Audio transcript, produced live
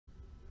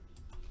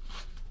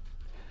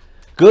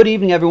Good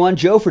evening, everyone.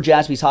 Joe for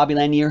Jaspys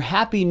Hobbyland here.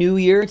 Happy New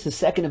Year. It's the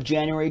 2nd of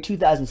January,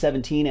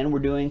 2017, and we're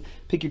doing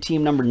Pick Your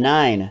Team number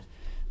 9.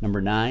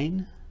 Number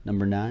 9.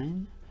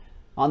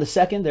 On the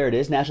 2nd, there it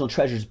is, National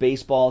Treasures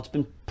Baseball. It's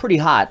been pretty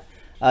hot.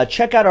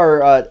 Check out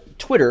our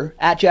Twitter,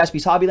 at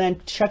Jaspys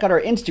Hobbyland. Check out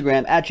our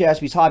Instagram, at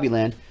Jaspys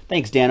Hobbyland.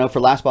 Thanks, Dano, for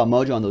Last Spot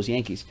Mojo on those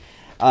Yankees.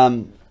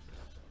 And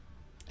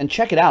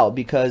check it out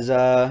because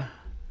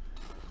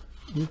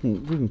we've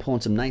been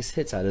pulling some nice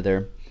hits out of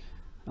there.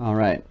 All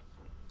right.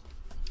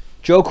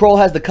 Joe Kroll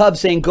has the Cubs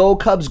saying, "Go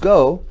Cubs,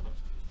 go."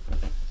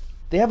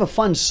 They have a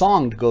fun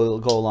song to go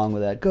along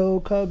with that. Go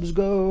Cubs,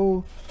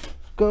 go.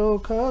 Go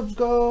Cubs,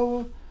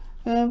 go.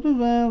 The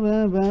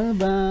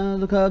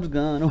Cubs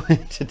gonna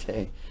win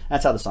today.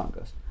 That's how the song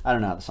goes. I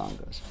don't know how the song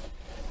goes.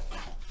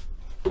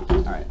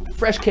 All right.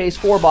 Fresh case,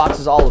 4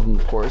 boxes, all of them,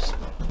 of course.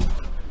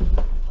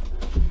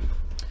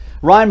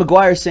 Ryan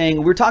McGuire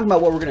saying, we're talking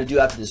about what we're going to do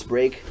after this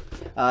break.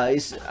 I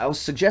was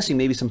suggesting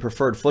maybe some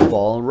preferred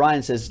football.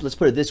 Ryan says, let's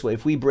put it this way.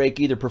 If we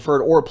break either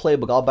preferred or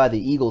playbook, I'll buy the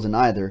Eagles in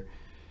either.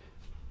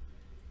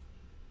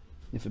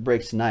 If it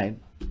breaks tonight.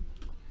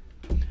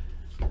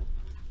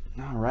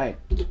 All right.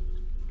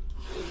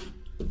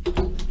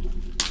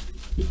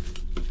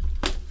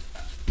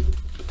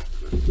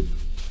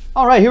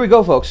 All right, here we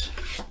go, folks.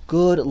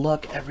 Good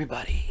luck,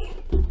 everybody.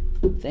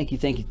 Thank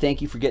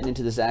you for getting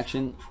into this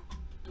action.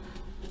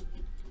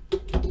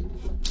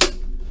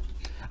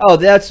 Oh,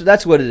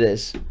 that's what it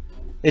is.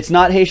 It's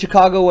not, hey,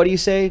 Chicago, what do you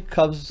say?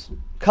 Cubs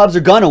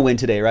are gonna win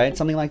today, right?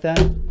 Something like that.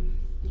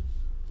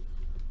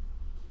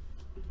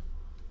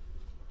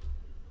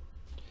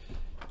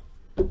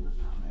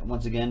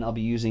 Once again, I'll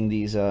be using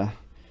these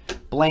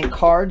blank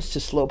cards to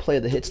slow play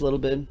the hits a little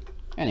bit.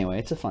 Anyway,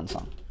 it's a fun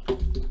song.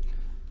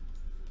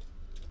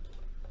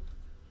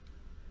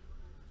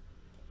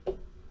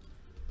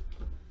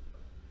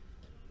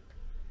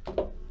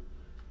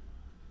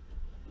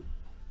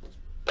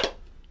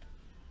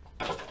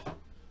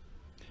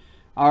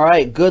 All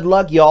right, good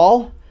luck,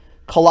 y'all.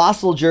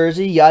 Colossal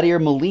jersey,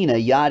 Yadier Molina.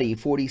 Yadi,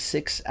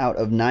 46 out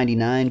of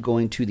 99,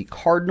 going to the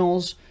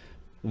Cardinals.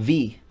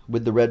 V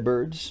with the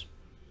Redbirds.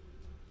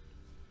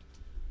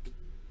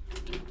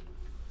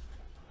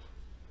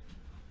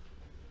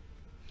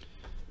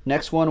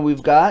 Next one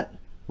we've got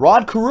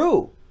Rod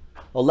Carew.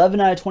 11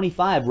 out of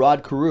 25,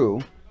 Rod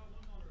Carew.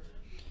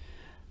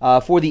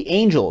 For the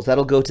Angels,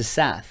 that'll go to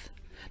Sath.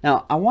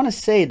 Now, I want to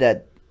say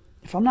that,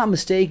 if I'm not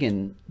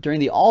mistaken,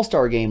 during the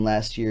All-Star game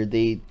last year,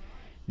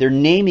 they're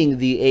naming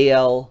the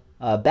AL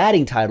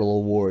batting title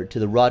award to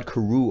the Rod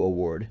Carew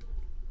Award.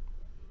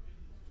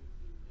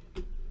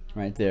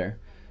 Right there.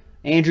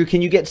 Andrew,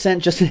 can you get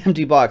sent just an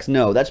empty box?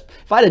 No. If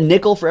I had a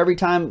nickel for every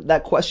time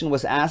that question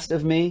was asked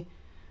of me,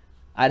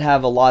 I'd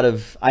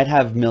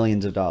have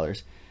millions of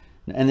dollars.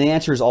 And the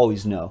answer is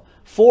always no.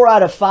 4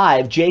 out of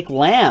 5, Jake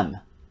Lamb.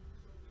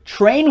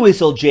 Train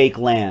whistle Jake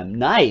Lamb.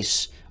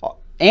 Nice.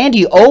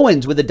 Andy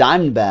Owens with the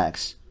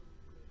Diamondbacks.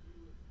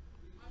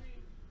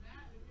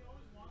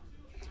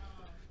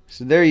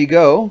 So there you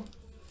go.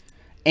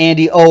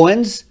 Andy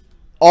Owens,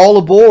 all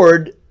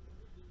aboard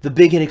the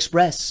Big Hit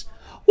Express.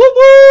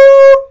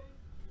 Woo-woo!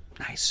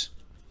 Nice.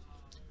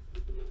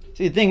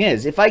 See, the thing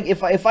is, if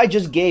I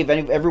just gave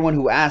everyone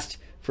who asked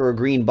for a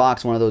green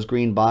box one of those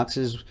green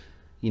boxes,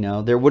 you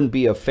know, there wouldn't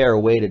be a fair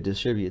way to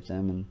distribute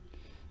them,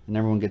 and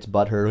everyone gets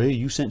butthurt. Hey,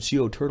 you sent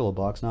CO Turtle a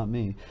box, not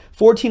me.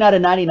 14 out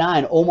of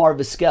 99, Omar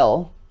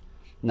Vizquel.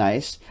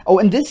 Nice. Oh,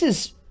 and this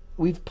is,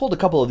 we've pulled a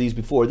couple of these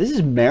before. This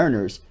is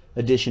Mariners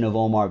edition of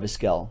Omar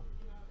Vizquel,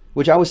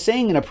 which I was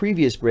saying in a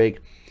previous break.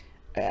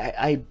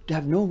 I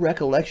have no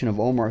recollection of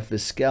Omar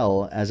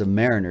Vizquel as a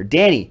Mariner.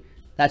 Danny,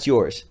 that's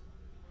yours.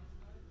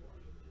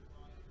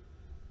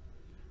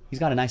 He's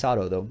got a nice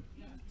auto, though.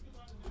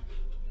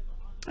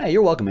 Hey,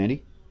 you're welcome,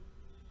 Andy.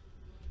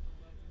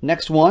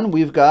 Next one,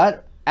 we've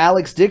got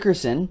Alex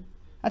Dickerson.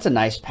 That's a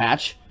nice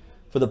patch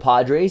for the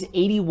Padres.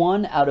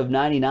 81 out of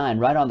 99,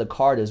 right on the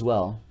card as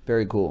well.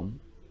 Very cool.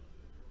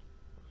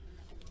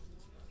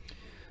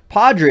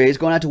 Padres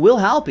going out to Will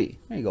Halpy.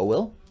 There you go,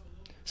 Will.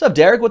 What's up,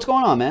 Derek? What's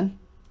going on, man?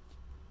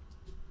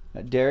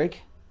 Got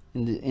Derek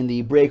in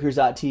the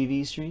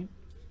Breakers.tv stream.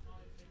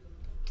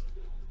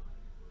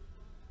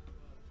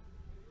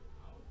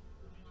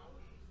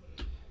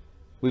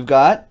 We've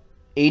got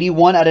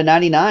 81 out of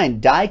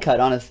 99, die cut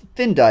on a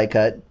thin die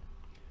cut.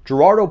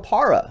 Gerardo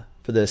Parra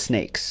for the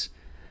Snakes.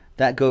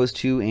 That goes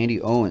to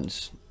Andy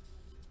Owens.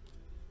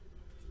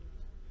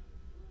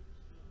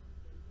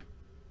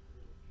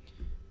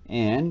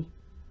 And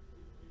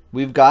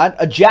we've got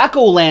a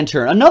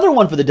Jack-O-Lantern. Another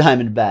one for the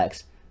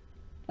Diamondbacks.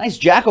 Nice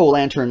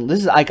Jack-O-Lantern.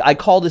 This is I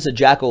call this a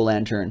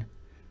Jack-O-Lantern.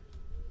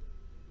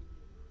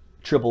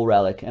 Triple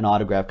relic and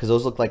autograph, because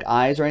those look like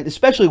eyes, right?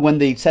 Especially when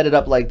they set it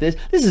up like this.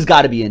 This has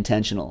got to be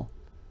intentional.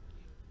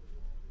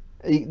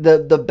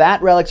 The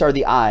bat relics are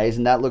the eyes,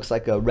 and that looks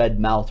like a red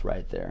mouth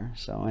right there.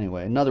 So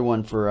anyway, another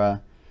one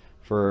for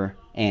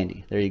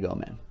Andy. There you go,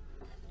 man.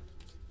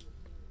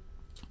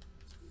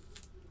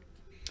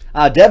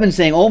 Devin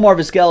saying Omar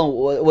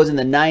Vizquel was in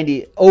the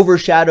 90,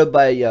 overshadowed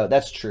by,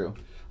 that's true.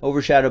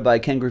 overshadowed by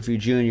Ken Griffey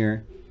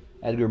Jr.,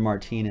 Edgar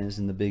Martinez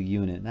in the big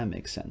unit. That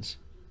makes sense.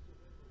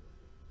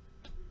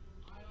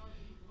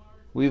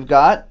 We've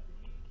got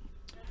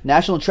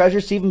National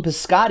Treasure Stephen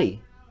Piscotty,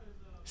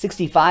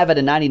 65 out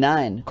of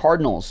 99.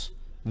 Cardinals,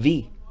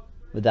 V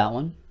with that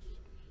one.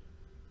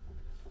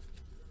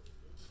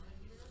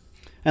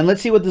 And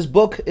let's see what this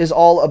book is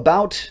all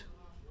about.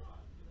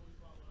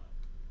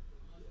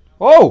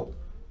 Oh!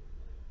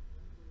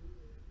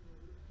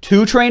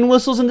 2 train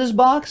whistles in this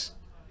box?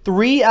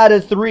 3 out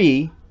of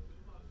 3.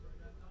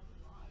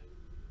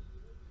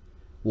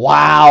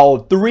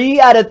 Wow. 3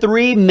 out of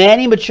 3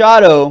 Manny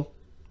Machado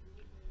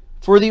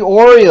for the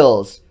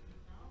Orioles.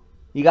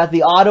 You got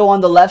the auto on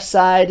the left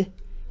side.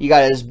 You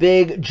got his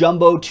big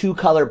jumbo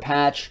 2-color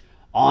patch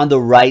on the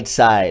right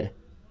side.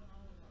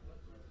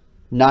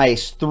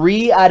 Nice.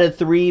 3 out of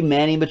 3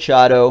 Manny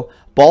Machado.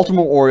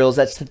 Baltimore Orioles.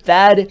 That's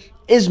Thad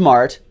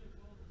Ismart.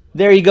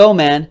 There you go,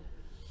 man.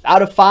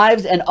 Out of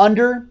 5s and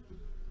under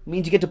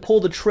means you get to pull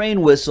the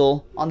train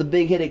whistle on the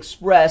Big Hit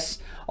Express.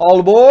 All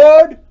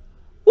aboard.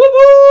 Woo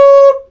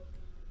woo.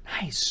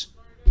 Nice.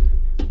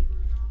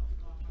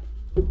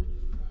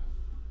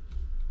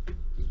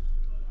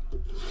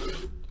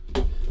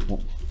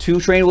 Well, 2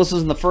 train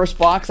whistles in the first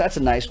box. That's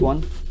a nice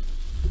one.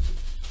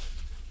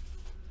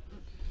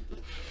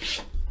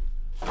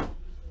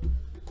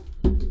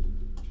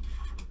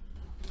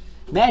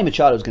 Manny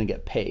Machado is going to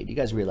get paid. You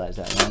guys realize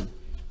that, right?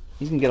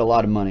 He's going to get a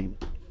lot of money.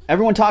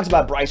 Everyone talks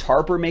about Bryce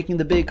Harper making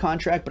the big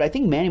contract, but I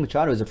think Manny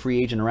Machado is a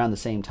free agent around the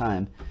same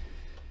time.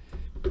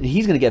 And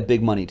he's going to get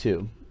big money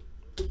too.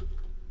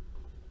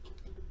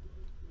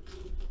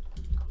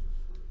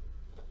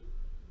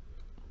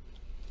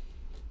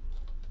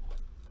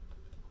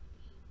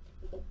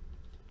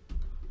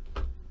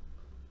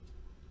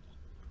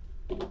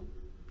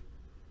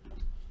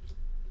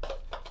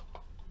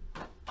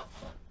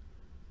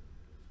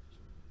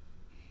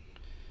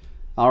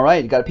 All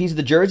right, got a piece of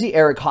the jersey.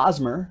 Eric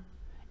Hosmer,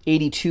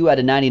 82 out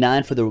of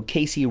 99 for the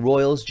KC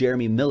Royals.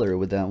 Jeremy Miller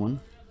with that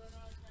one.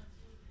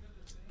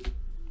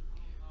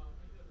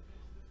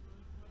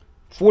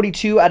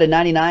 42 out of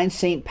 99,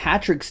 St.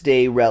 Patrick's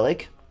Day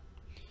relic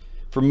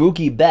for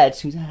Mookie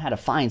Betts, who's had a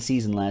fine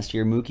season last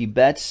year. Mookie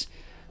Betts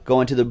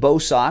going to the Bo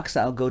Sox.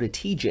 I'll go to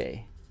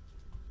TJ.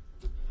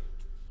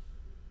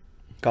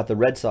 Got the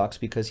Red Sox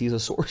because he's a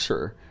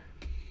sorcerer.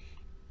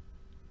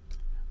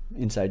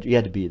 Inside, you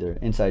had to be there.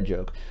 Inside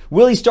joke.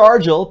 Willie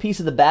Stargell,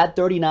 piece of the bat,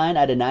 39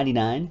 out of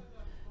 99.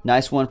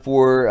 Nice one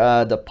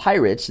for the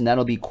Pirates, and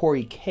that'll be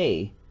Corey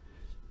K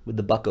with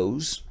the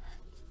Buccos.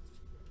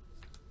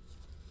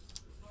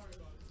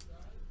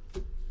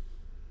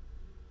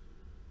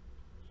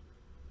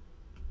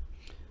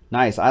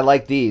 Nice. I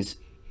like these.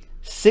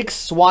 6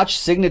 swatch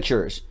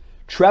signatures.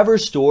 Trevor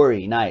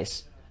Story.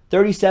 Nice.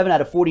 37 out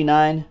of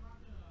 49.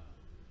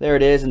 There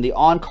it is. And the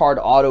on-card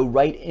auto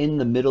right in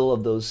the middle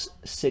of those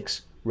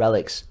 6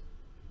 relics.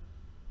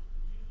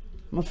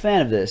 I'm a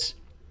fan of this.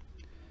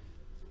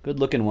 Good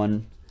looking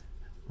one.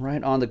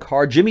 Right on the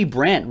card. Jimmy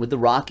Brandt with the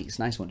Rockies.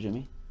 Nice one,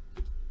 Jimmy.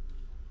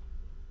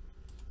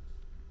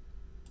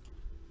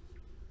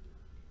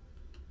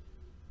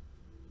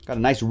 Got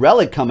a nice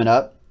relic coming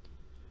up.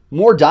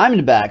 More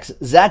Diamondbacks.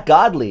 Zach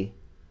Godley.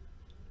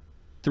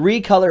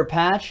 3-color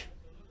patch.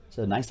 It's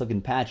a nice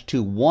looking patch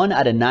too. 1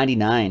 out of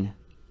 99.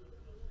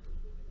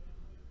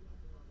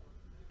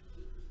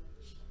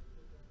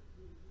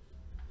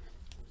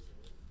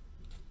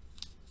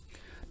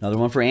 Another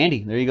one for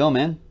Andy. There you go,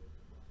 man.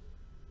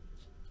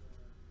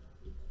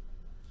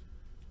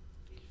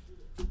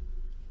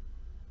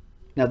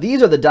 Now,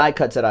 these are the die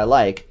cuts that I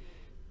like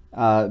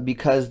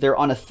because they're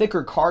on a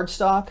thicker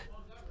cardstock.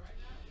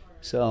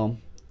 So,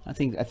 I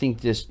think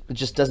it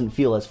just doesn't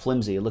feel as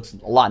flimsy. It looks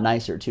a lot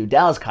nicer, too.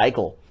 Dallas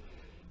Keuchel.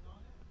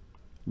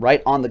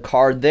 Right on the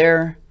card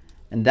there.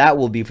 And that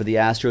will be for the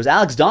Astros.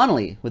 Alex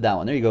Donnelly with that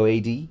one. There you go,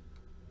 AD.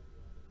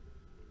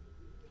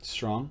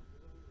 Strong.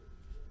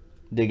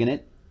 Digging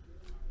it.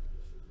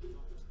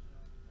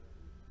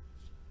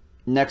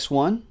 Next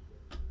one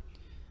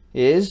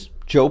is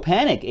Joe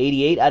Panic,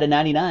 88 out of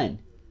 99.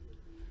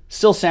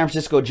 Still San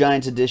Francisco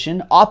Giants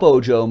edition.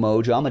 Oppo Joe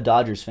Mojo. I'm a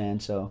Dodgers fan,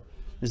 so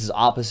this is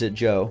opposite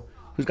Joe.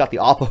 Who's got the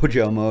Oppo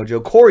Joe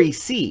Mojo? Corey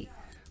C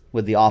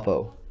with the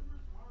Oppo.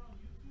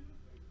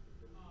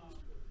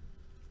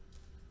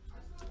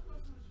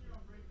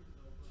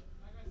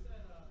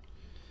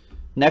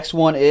 Next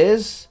one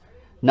is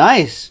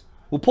nice.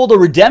 We pulled a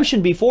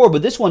redemption before,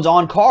 but this one's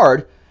on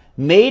card.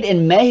 Made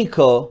in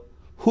Mexico.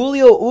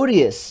 Julio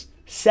Urias,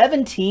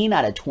 17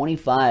 out of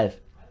 25.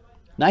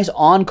 Nice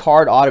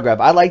on-card autograph.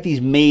 I like these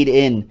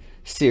made-in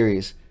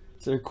series.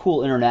 It's a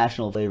cool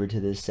international flavor to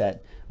this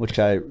set, which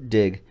I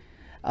dig.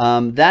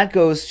 That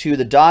goes to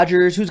the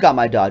Dodgers. Who's got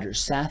my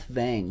Dodgers? Seth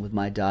Vang with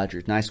my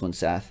Dodgers. Nice one,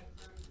 Seth.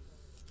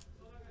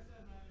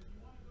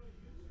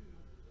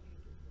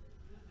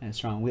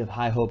 That's wrong. We have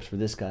high hopes for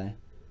this guy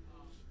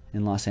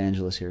in Los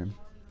Angeles here.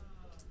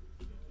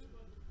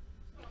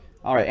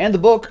 All right, and the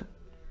book.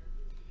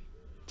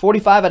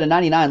 45 out of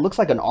 99. Looks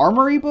like an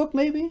Armory book,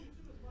 maybe?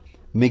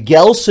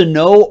 Miguel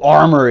Sano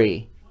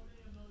Armory.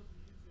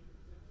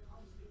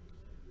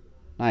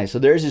 Nice. So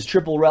there's his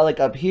triple relic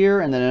up here,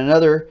 and then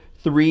another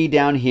 3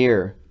 down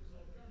here.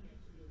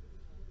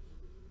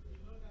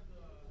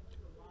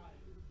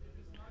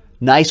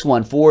 Nice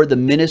one for the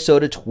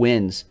Minnesota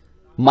Twins.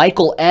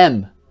 Michael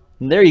M.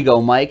 And there you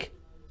go, Mike.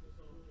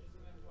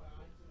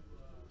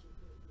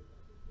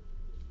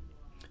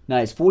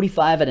 Nice.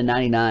 45 out of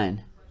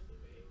 99.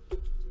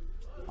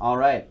 All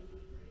right.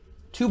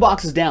 2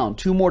 boxes down.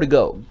 2 more to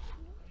go.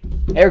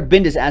 Eric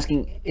Bindis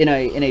asking in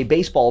a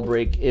baseball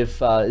break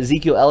if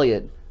Ezekiel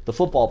Elliott, the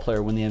football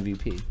player, won the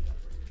MVP.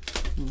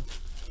 I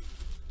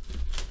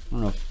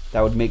don't know if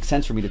that would make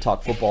sense for me to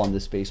talk football in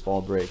this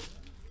baseball break.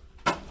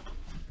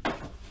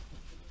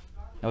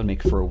 That would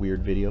make for a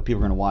weird video. People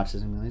are going to watch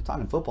this and be like,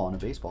 talking football in a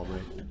baseball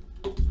break.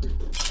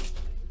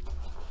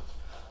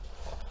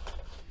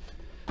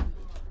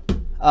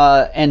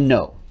 And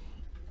no.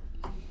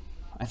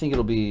 I think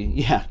it'll be,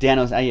 yeah,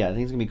 Danos, yeah, I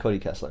think it's going to be Cody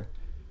Kessler.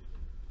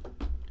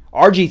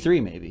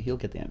 RG3 maybe. He'll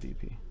get the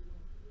MVP.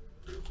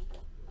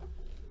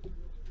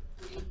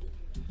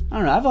 I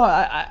don't know.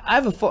 I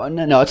have a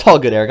no, it's all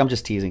good, Eric. I'm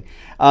just teasing.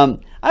 I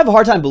have a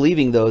hard time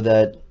believing though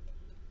that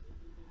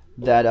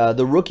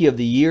the rookie of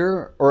the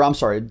year, or I'm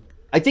sorry,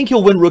 I think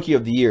he'll win rookie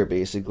of the year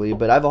basically,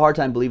 but I have a hard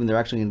time believing they're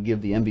actually going to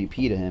give the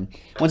MVP to him.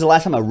 When's the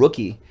last time a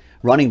rookie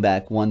running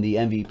back won the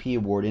MVP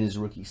award in his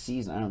rookie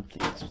season? I don't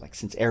think it was like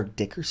since Eric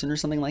Dickerson or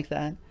something like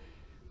that.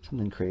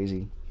 Something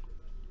crazy.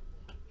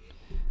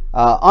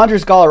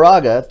 Andres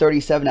Galarraga,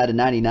 37 out of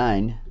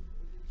 99.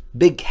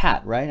 Big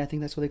Cat, right? I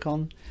think that's what they call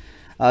him.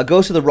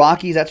 Goes to the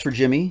Rockies. That's for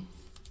Jimmy.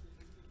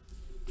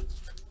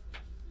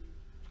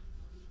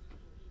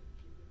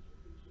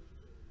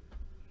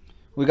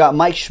 We got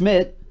Mike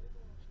Schmidt,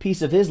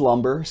 piece of his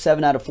lumber,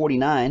 7 out of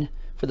 49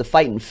 for the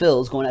Fightin'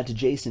 Phils, going out to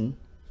Jason.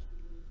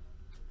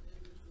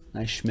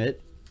 Nice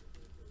Schmidt.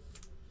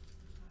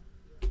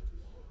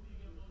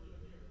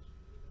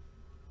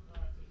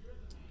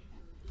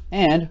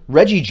 And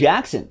Reggie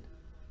Jackson,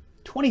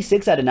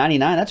 26 out of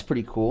 99. That's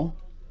pretty cool.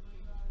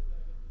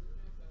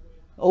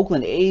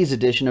 Oakland A's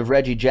edition of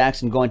Reggie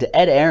Jackson going to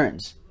Ed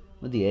Aarons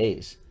with the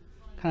A's.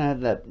 Kind of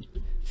have that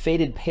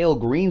faded pale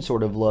green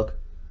sort of look.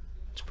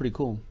 It's pretty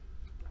cool.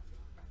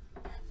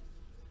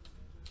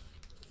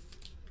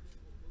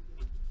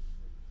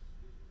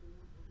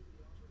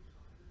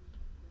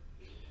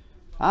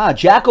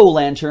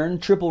 Jack-O-Lantern,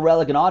 triple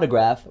relic and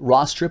autograph,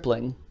 Ross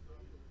Stripling.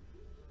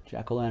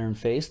 Jack-O-Lantern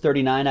face,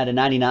 39 out of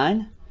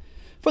 99.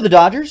 For the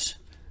Dodgers,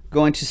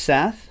 going to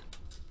Seth.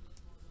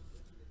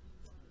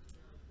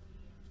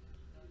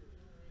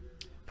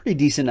 Pretty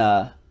decent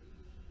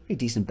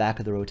back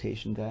of the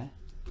rotation guy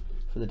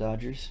for the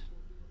Dodgers.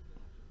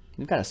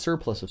 They've got a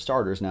surplus of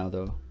starters now,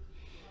 though.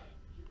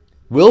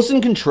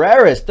 Wilson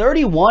Contreras,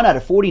 31 out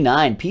of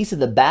 49. Piece of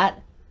the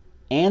bat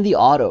and the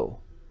auto.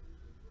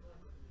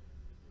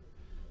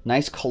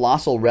 Nice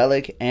colossal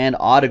relic and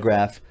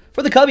autograph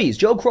for the Cubbies,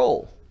 Joe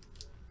Kroll.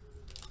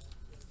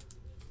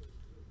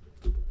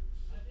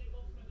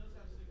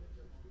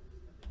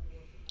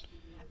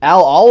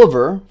 Al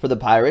Oliver for the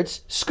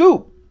Pirates,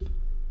 Scoop.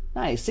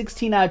 Nice,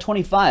 16 out of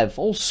 25.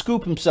 Old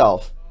Scoop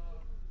himself.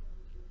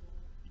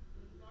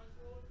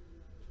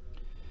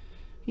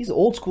 He's an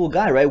old school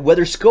guy, right?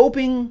 Whether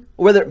scooping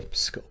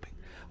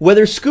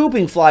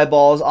fly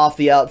balls off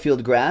the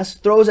outfield grass,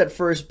 throws at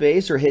first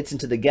base, or hits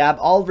into the gap,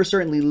 Oliver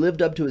certainly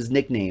lived up to his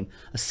nickname.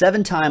 A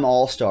 7-time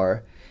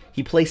All-Star.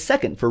 He placed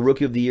second for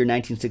Rookie of the Year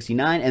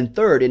 1969 and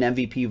third in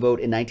MVP vote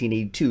in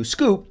 1982.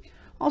 Scoop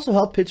also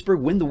helped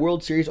Pittsburgh win the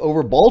World Series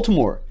over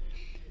Baltimore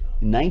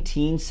in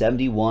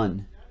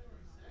 1971.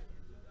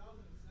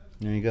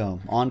 There you go.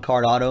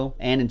 On-card auto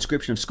and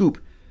inscription of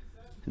Scoop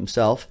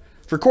himself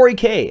for Corey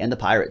K and the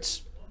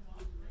Pirates.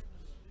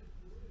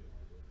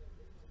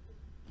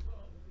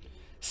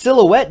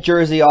 Silhouette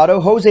jersey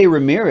auto, Jose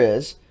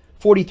Ramirez,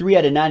 43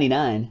 out of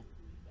 99.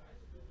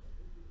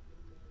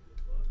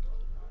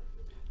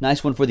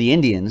 Nice one for the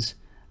Indians.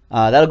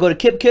 That'll go to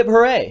Kip Kip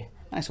Hooray.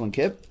 Nice one,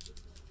 Kip.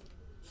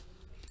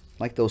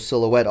 Like those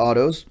silhouette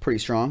autos. Pretty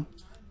strong.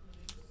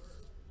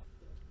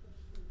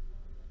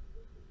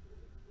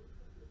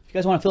 If you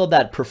guys want to fill out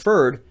that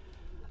preferred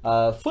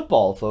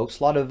football,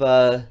 folks, a lot of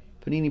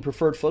Panini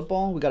preferred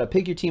football. We got a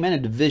pick your team and a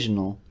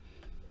divisional.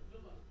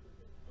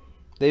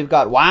 They've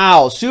got,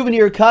 wow,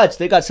 souvenir cuts.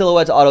 They got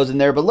silhouettes autos in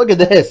there, but look at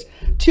this.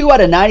 2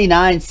 out of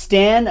 99.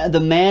 Stan the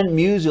Man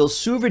Musial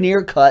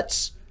souvenir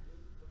cuts.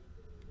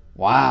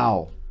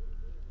 Wow.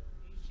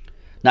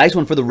 Nice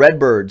one for the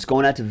Redbirds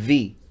going out to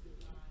V.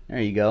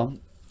 There you go.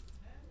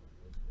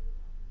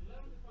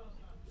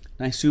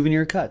 Nice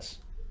souvenir cuts.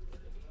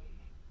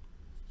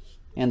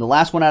 And the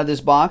last one out of this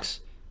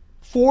box,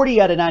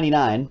 40 out of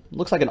 99.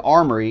 Looks like an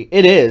armory.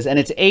 It is, and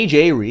it's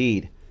A.J.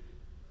 Reed.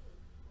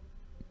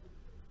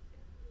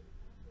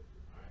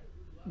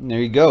 And there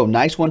you go.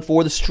 Nice one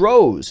for the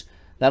Stros.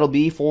 That'll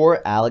be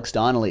for Alex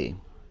Donnelly.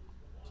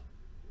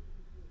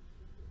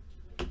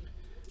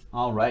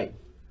 All right.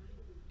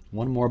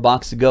 One more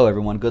box to go,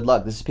 everyone. Good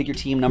luck. This is Pick Your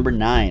Team number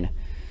 9.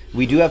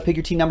 We do have Pick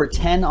Your Team number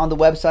 10 on the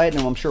website, and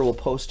I'm sure we'll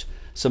post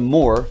some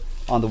more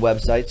on the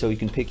website, so you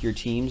can pick your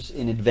teams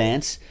in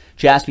advance.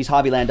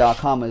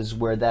 JaspysHobbyland.com is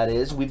where that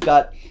is. We've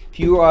got, if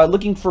you are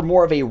looking for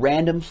more of a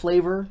random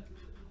flavor,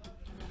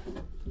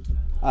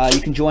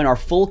 you can join our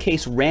full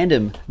case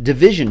random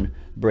division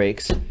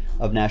breaks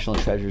of National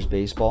Treasures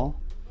Baseball.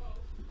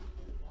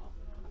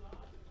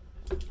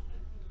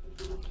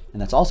 And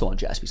that's also on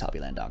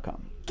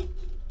JaspysHobbyland.com.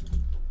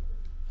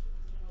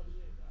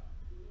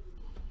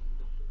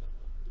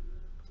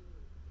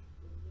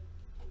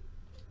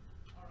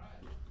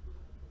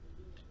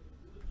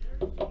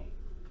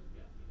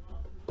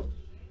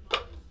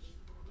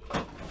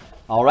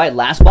 All right,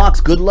 last box.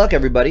 Good luck,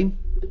 everybody.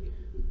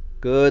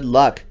 Good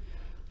luck.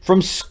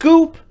 From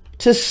Scoop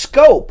to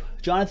Scope.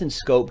 Jonathan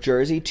Scope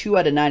jersey,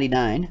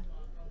 2/99.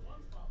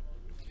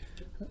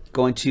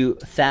 Going to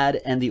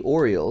Thad and the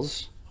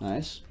Orioles.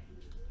 Nice.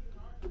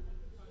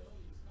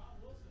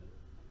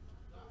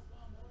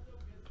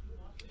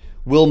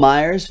 Will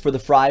Myers for the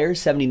Friars,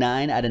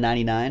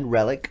 79/99.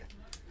 Relic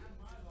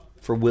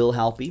for Will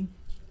Halpy.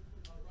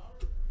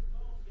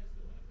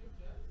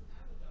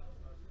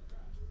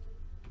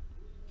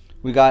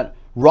 We got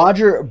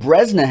Roger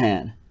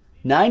Bresnahan,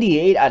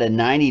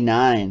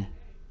 98/99.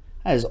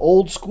 That is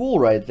old school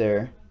right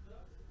there.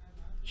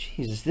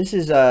 Jesus, this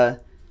is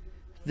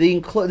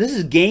this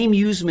is game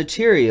used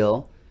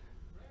material.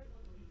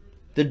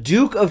 The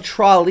Duke of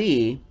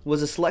Tralee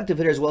was a selective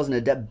hitter as well as an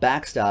adept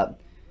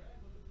backstop.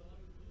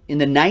 In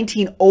the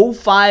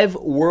 1905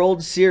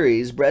 World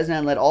Series,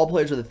 Bresnahan led all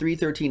players with a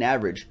 .313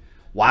 average.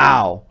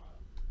 Wow.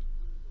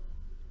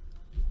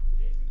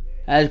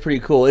 That is pretty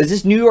cool. Is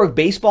this New York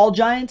Baseball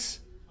Giants?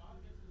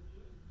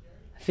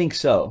 I think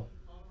so.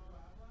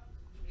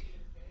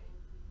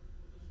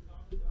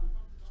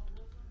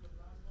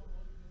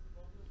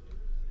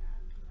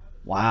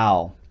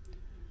 Wow.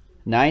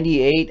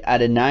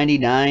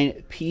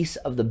 98/99. Piece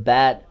of the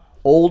bat.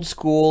 Old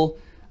school.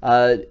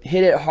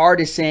 Hit It Hard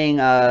is saying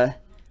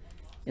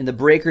in the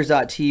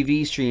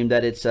Breakers.tv stream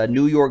that it's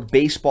New York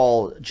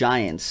Baseball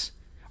Giants.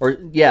 Or,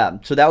 yeah,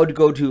 so that would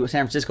go to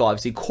San Francisco,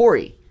 obviously.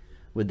 Corey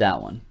with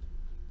that one.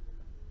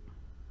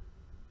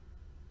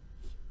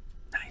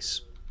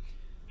 Nice.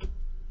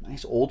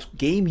 Nice old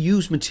game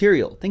used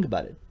material. Think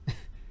about it.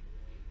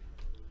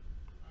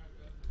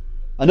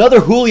 Another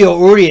Julio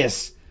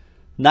Urias.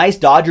 Nice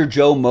Dodger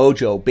Joe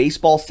Mojo.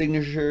 Baseball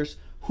signatures.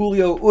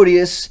 Julio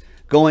Urias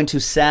going to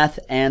Seth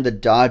and the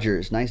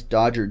Dodgers. Nice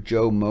Dodger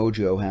Joe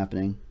Mojo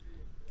happening.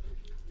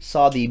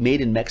 Saw the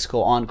Made in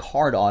Mexico on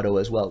card auto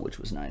as well, which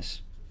was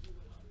nice.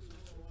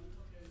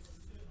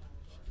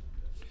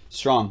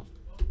 Strong.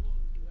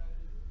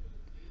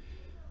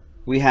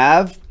 We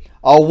have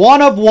a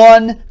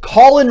 1/1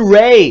 Colin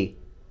Ray.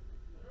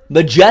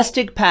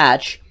 Majestic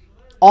patch.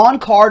 On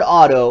card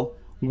auto.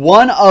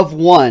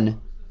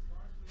 1/1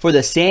 for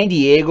the San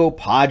Diego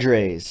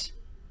Padres.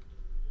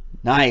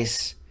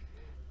 Nice.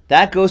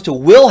 That goes to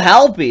Will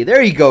Halpy.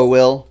 There you go,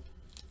 Will.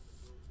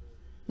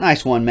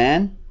 Nice one,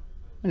 man.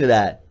 Look at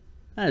that.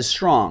 That is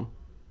strong.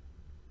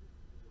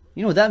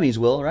 You know what that means,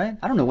 Will, right?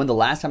 I don't know when the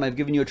last time I've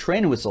given you a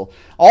train whistle.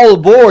 All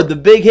aboard the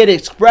Big Hit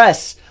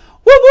Express.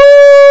 Whoop,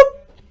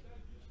 whoop.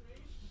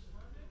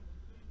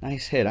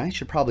 Nice hit. I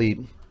should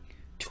probably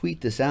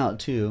tweet this out,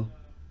 too.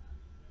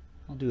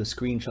 I'll do a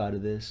screenshot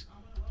of this.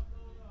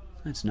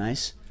 That's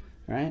nice,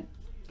 right?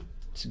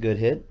 It's a good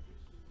hit.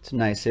 It's a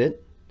nice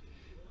hit.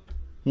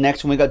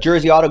 Next one, we got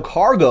Jersey Auto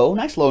Cargo.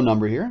 Nice low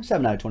number here.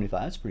 7/25.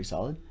 That's pretty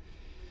solid.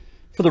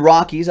 For the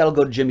Rockies, that'll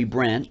go to Jimmy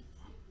Brandt.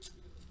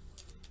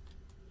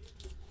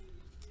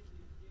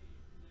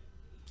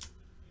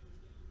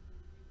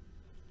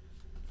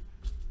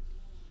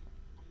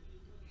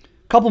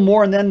 Couple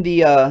more, and then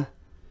see,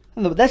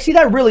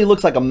 that really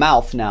looks like a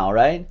mouth now,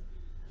 right?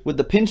 With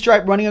the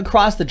pinstripe running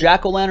across the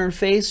jack-o'-lantern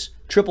face.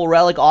 Triple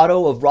relic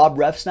auto of Rob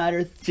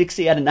Refsnyder,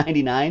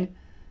 60/99.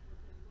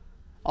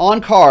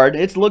 On card,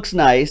 it looks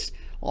nice.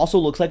 Also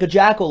looks like a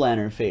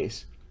jack-o'-lantern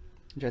face,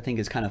 which I think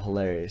is kind of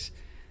hilarious.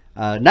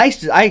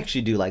 Nice. I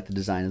actually do like the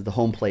design of the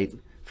home plate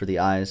for the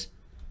eyes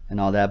and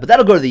all that. But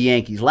that'll go to the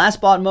Yankees. Last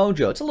spot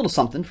mojo. It's a little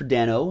something for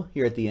Dano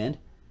here at the end.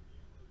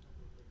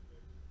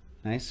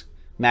 Nice.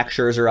 Max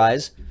Scherzer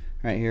eyes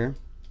right here.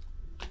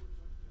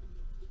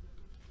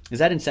 Is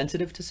that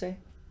insensitive to say?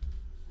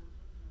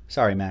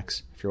 Sorry,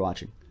 Max, if you're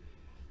watching.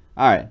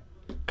 All right.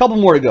 Couple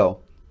more to go.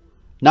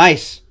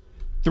 Nice.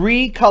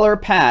 3-color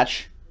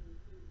patch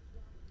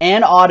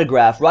and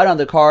autograph right on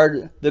the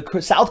card.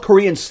 The South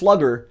Korean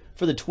slugger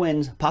for the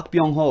Twins, Pak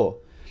Byung-ho.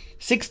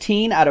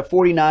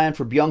 16/49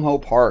 for Byung-ho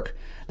Park.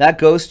 That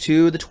goes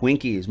to the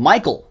Twinkies.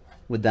 Michael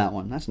with that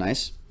one. That's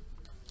nice.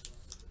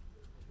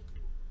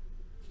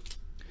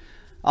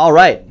 All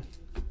right.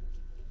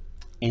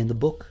 And the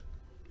book.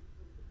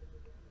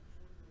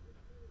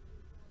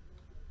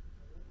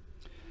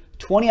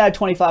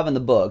 20/25 on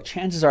the book.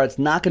 Chances are it's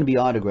not going to be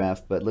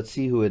autographed, but let's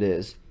see who it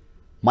is.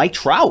 Mike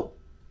Trout.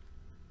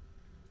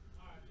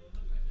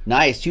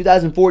 Nice.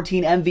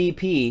 2014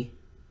 MVP.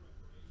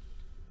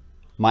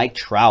 Mike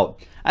Trout.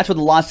 That's for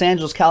the Los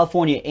Angeles,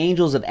 California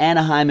Angels of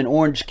Anaheim and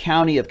Orange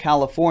County of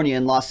California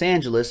in Los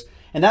Angeles.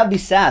 And that would be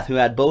Seth, who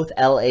had both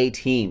LA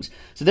teams.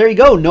 So there you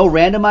go. No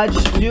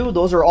randomizers for you.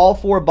 Those are all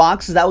 4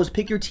 boxes. That was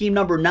Pick Your Team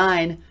number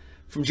 9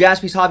 from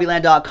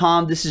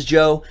JaspysHobbyland.com. This is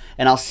Joe,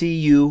 and I'll see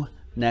you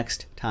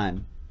next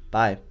time.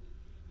 Bye.